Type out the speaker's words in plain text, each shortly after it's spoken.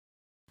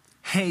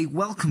Hey,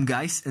 welcome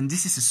guys, and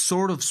this is a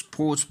sort of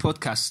sports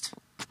podcast,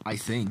 I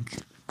think.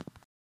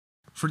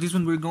 For this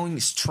one, we're going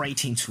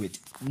straight into it.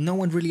 No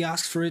one really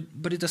asked for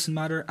it, but it doesn't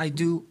matter. I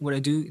do what I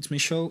do, it's my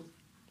show.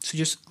 So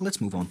just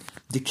let's move on.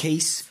 The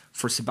case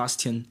for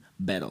Sebastian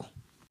Vettel.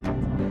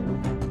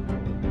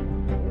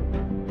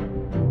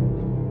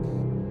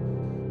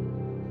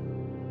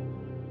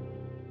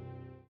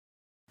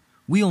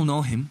 We all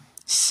know him,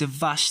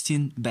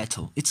 Sebastian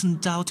Vettel. It's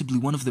undoubtedly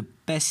one of the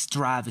best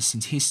drivers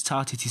since he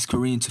started his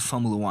career into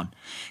Formula 1.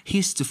 He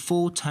is the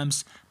 4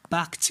 times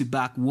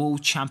back-to-back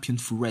world champion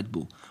for Red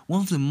Bull,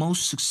 one of the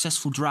most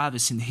successful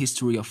drivers in the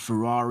history of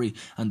Ferrari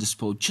and the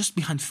sport, just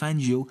behind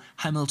Fangio,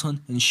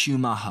 Hamilton and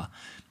Schumacher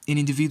in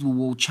individual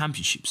world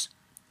championships.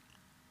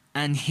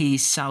 And he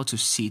is out of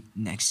seat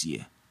next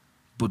year.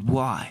 But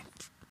why?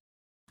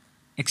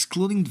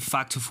 Excluding the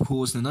fact, of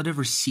course, that not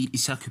every seat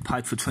is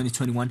occupied for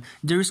 2021,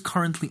 there is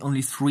currently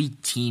only 3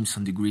 teams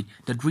on the grid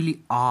that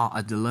really are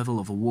at the level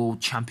of a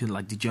world champion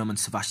like the German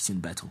Sebastian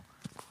Vettel.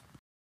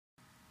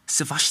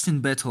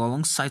 Sebastian Vettel,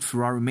 alongside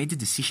Ferrari, made the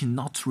decision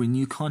not to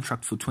renew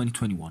contract for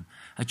 2021,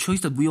 a choice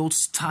that we all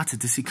started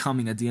to see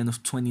coming at the end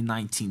of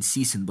 2019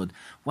 season, but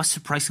was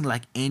surprising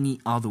like any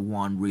other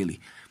one, really.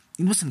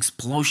 It was an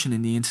explosion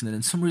in the internet,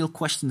 and some real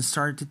questions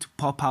started to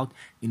pop out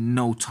in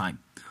no time.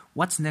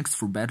 What's next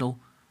for Vettel?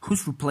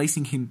 Who's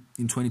replacing him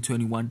in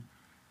 2021?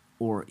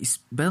 Or is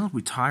Vettel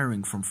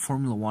retiring from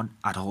Formula 1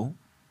 at all?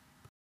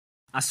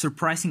 As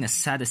surprising as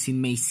sad as it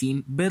may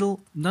seem, Vettel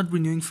not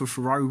renewing for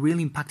Ferrari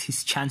really impacts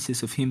his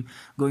chances of him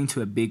going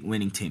to a big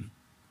winning team.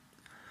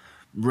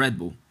 Red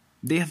Bull,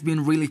 they have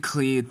been really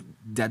clear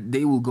that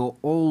they will go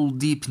all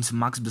deep into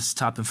Max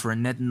Verstappen for a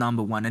net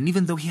number 1, and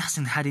even though he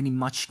hasn't had any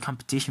much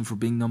competition for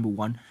being number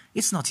 1,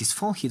 it's not his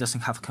fault he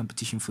doesn't have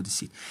competition for the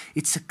seat.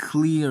 It's a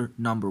clear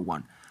number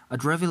 1. A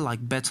driver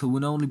like Vettel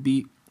would only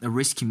be a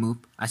risky move,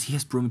 as he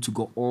has proven to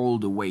go all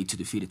the way to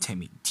defeat a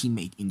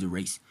teammate in the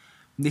race.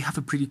 They have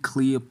a pretty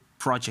clear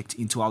project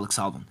into Alex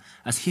Albon,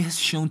 as he has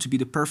shown to be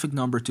the perfect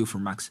number 2 for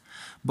Max.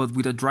 But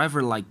with a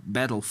driver like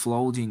Vettel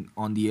floating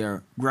on the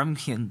air, grabbing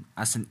him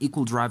as an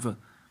equal driver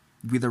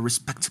with a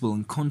respectable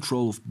and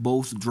control of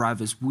both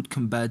drivers would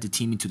convert the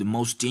team into the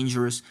most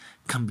dangerous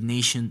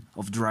combination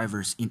of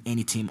drivers in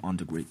any team on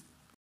the grid.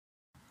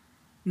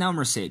 Now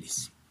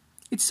Mercedes.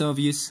 It's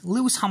obvious,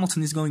 Lewis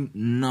Hamilton is going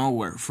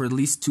nowhere for at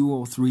least 2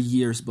 or 3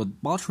 years,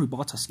 but Valtteri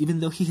Bottas,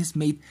 even though he has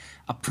made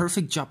a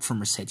perfect job for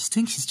Mercedes,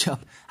 doing his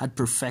job at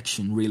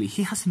perfection really,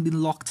 he hasn't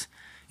been locked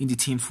in the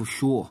team for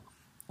sure.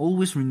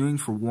 Always renewing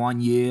for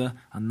 1 year,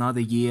 another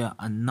year,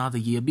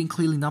 being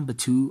clearly number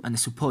 2 and a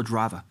support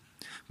driver.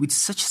 With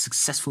such a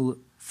successful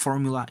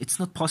formula, it's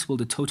not possible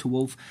that Toto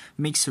Wolff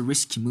makes a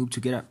risky move to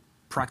get a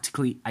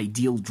practically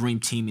ideal dream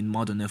team in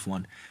modern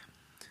F1,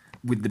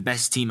 with the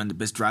best team and the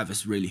best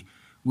drivers really.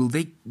 Will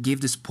they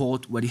give the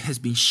sport what it has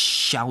been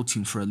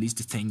shouting for at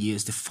least 10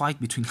 years, the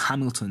fight between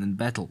Hamilton and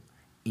Vettel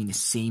in the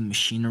same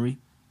machinery?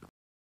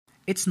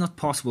 It's not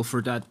possible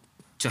for that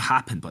to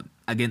happen, but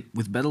again,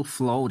 with Vettel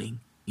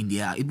floating in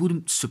the air, it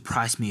wouldn't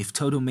surprise me if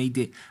Toto made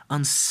the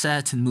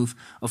uncertain move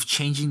of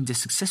changing the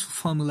successful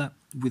formula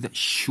with a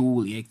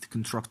surely 8th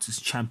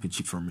Constructors'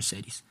 Championship for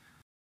Mercedes.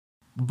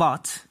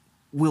 But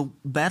will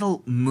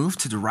Vettel move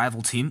to the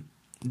rival team?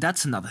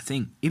 That's another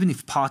thing. Even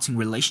if parting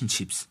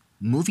relationships,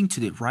 moving to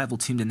the rival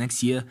team the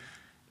next year,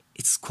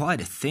 it's quite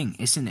a thing,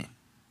 isn't it?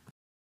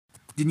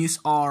 The news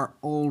are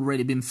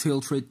already been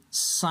filtered.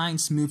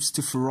 Sainz moves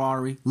to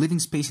Ferrari, leaving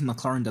space in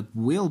McLaren that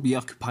will be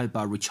occupied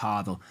by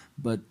Ricciardo,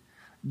 but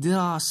there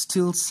are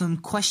still some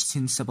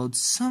questions about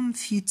some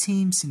few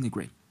teams in the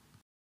grid.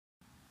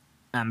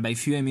 And by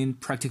few I mean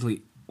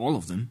practically all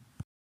of them.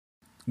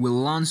 Will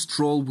Lance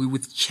Stroll be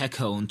with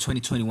Checo in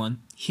 2021?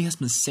 He has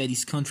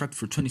Mercedes' contract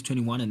for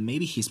 2021 and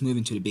maybe he's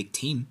moving to the big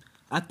team.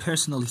 I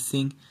personally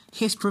think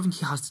he has proven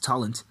he has the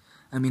talent.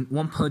 I mean,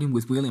 one podium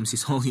with Williams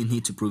is all you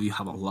need to prove you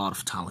have a lot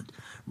of talent,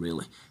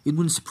 really. It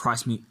wouldn't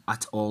surprise me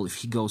at all if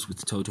he goes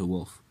with Toto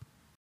Wolff.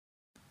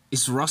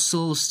 Is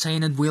Russell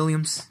staying at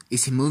Williams?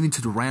 Is he moving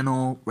to the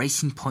Renault,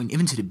 Racing Point,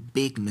 even to the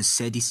big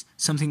Mercedes?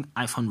 Something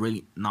I found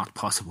really not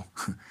possible.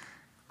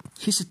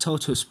 He's a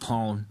Toto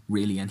spawn,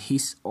 really, and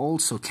he's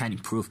also can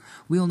improve.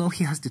 We all know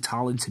he has the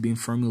talent to be in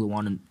Formula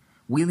 1, and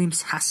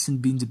Williams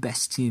hasn't been the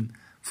best team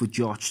for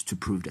George to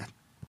prove that.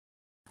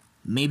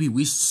 Maybe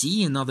we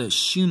see another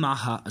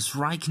Schumacher as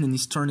Raikkonen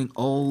is turning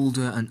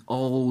older and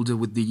older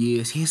with the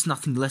years. He has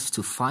nothing left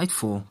to fight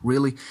for,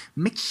 really.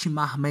 Mick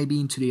Schumacher maybe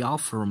into the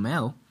Alfa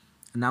Romeo,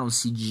 and I don't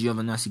see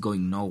Giovinazzi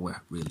going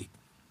nowhere, really.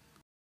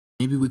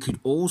 Maybe we could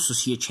also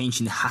see a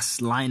change in the Haas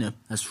lineup,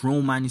 as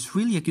Roman is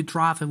really a good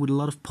driver with a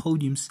lot of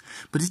podiums,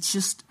 but it's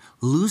just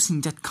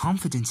losing that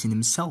confidence in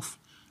himself.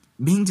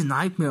 Being the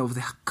nightmare of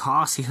the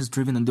cars he has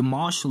driven and the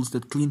marshals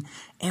that clean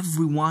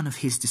every one of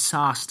his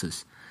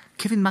disasters.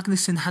 Kevin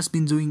Magnussen has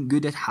been doing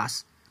good at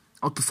Haas,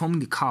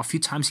 outperforming the car a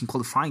few times in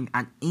qualifying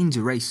and in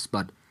the race,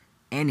 but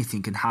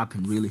anything can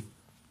happen really.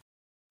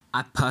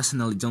 I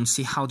personally don't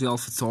see how the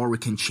AlphaTauri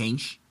can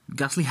change.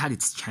 Gasly had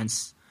its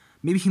chance,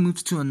 Maybe he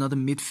moves to another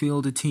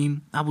midfielder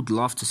team. I would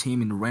love to see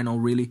him in Renault,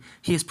 really.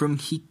 He has proven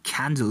he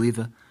can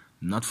deliver,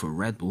 not for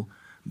Red Bull,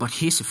 but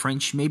he's a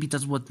French. Maybe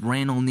that's what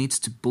Renault needs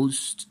to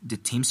boost the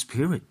team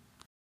spirit.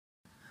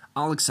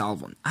 Alex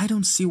Albon, I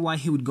don't see why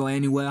he would go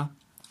anywhere.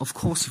 Of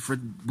course, if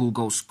Red Bull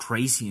goes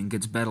crazy and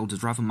gets better, the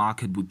driver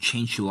market would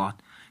change a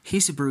lot.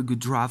 He's a very good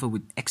driver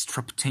with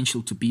extra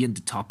potential to be at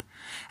the top,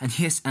 and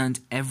he has earned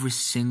every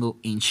single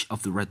inch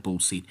of the Red Bull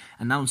seat,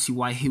 and I don't see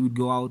why he would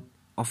go out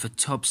of a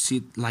top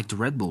seat like the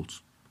Red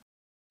Bulls.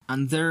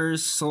 And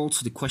there's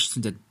also the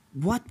question that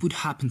what would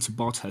happen to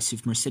Bottas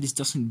if Mercedes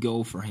doesn't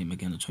go for him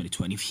again in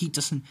 2020, if he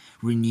doesn't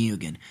renew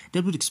again?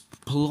 That would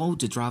explode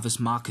the driver's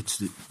market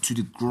to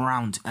the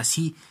ground, as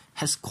he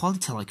has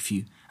quality like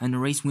few, and a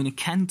race winner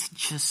can't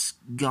just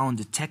go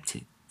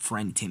undetected for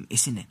any team,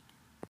 isn't it?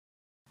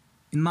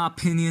 In my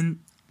opinion,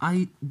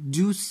 I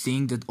do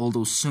think that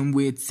although some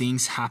weird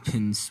things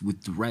happens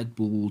with the Red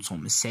Bulls or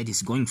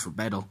Mercedes going for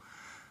Vettel,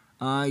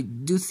 I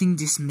do think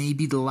this may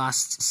be the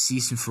last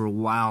season for a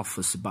while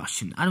for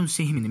Sebastian. I don't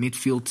see him in the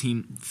midfield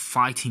team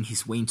fighting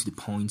his way into the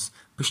points,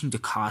 pushing the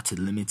car to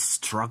the limits,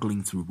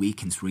 struggling through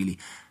weekends really.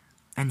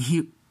 And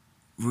he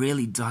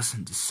really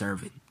doesn't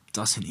deserve it,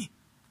 doesn't he?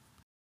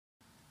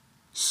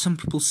 Some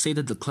people say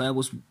that Leclerc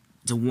was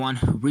the one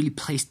who really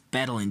placed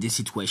Vettel in this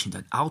situation,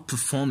 that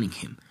outperforming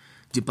him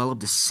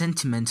developed the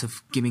sentiment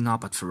of giving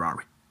up at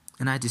Ferrari.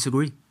 And I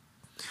disagree.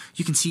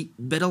 You can see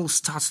Vettel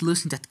starts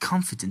losing that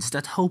confidence,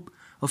 that hope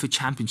of a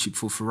championship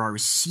for Ferrari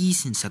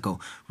seasons ago,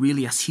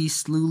 really, as he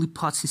slowly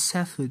puts his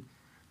effort.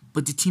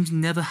 But the team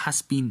never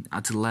has been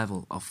at the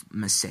level of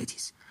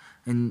Mercedes.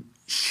 And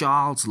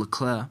Charles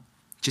Leclerc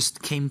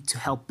just came to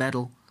help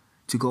Vettel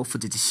to go for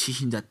the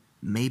decision that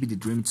maybe the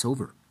dream is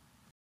over.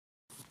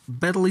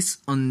 Vettel is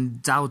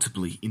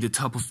undoubtedly in the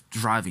top of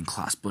driving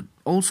class, but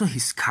also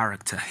his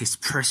character, his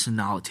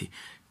personality.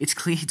 It's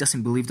clear he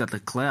doesn't believe that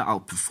Leclerc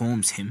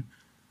outperforms him.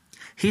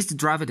 He's the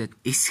driver that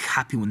is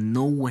happy when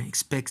no one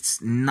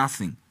expects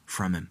nothing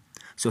from him.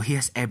 So he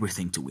has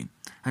everything to win.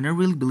 And I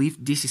really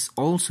believe this is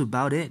also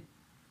about it.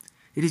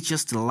 It is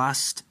just the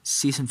last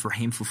season for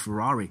him for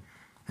Ferrari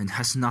and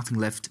has nothing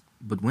left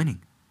but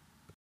winning.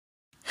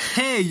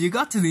 Hey, you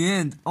got to the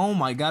end. Oh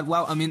my god,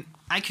 wow. I mean,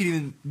 I could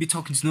even be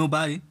talking to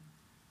nobody.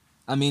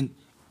 I mean,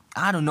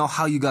 I don't know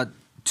how you got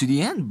to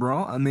the end,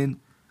 bro. I mean,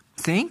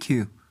 thank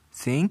you.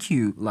 Thank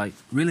you, like,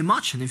 really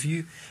much. And if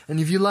you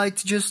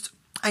liked, just,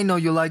 I know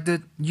you liked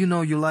it. You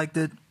know you liked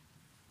it.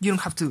 You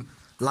don't have to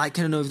like,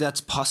 I don't know if that's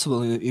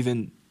possible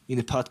even in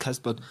the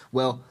podcast, but,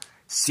 well,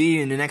 see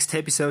you in the next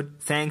episode.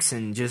 Thanks,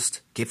 and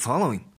just keep following.